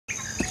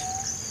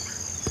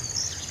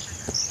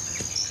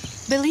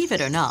Believe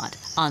it or not,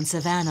 on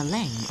Savannah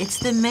Lane, it's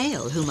the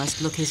male who must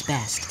look his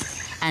best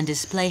and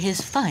display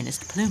his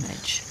finest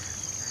plumage.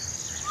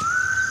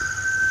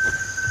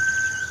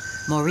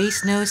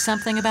 Maurice knows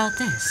something about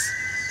this.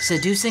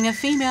 Seducing a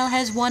female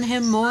has won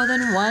him more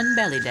than one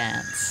belly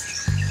dance.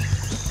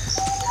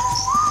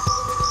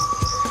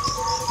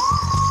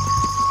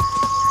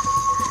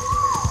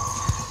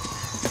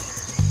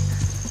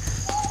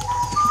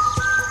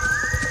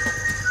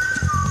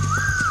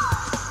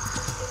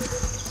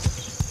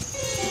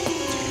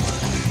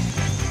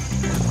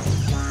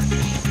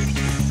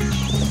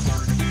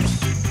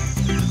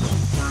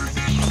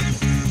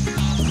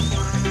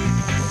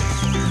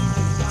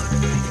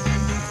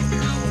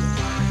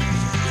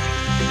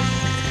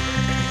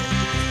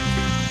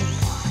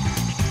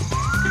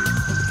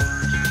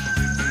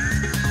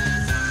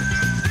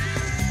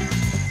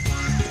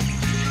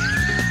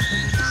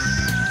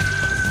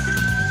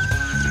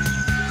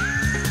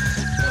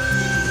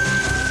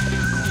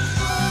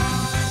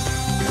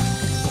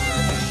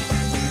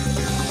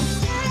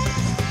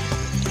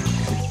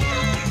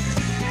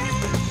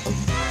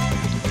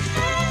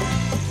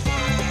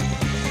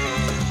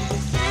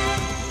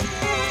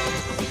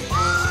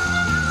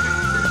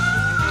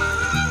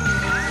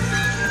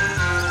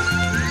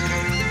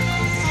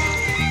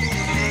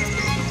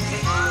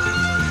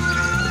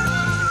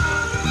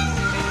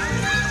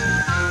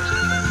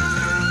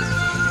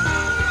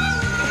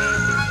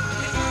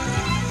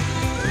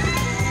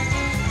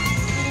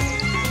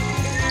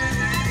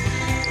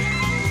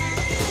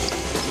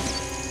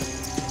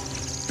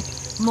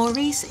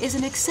 Maurice is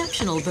an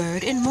exceptional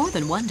bird in more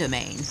than one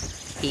domain.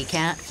 He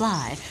can't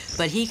fly,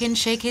 but he can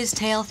shake his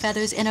tail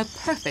feathers in a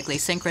perfectly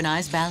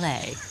synchronized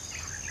ballet.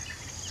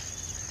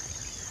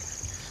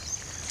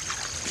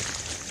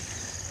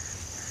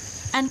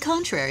 And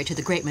contrary to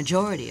the great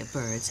majority of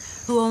birds,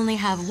 who only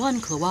have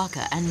one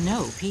cloaca and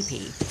no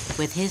pee-pee,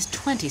 with his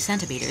 20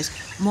 centimeters,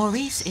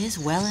 Maurice is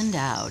well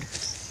endowed,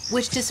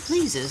 which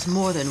displeases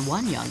more than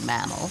one young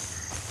mammal.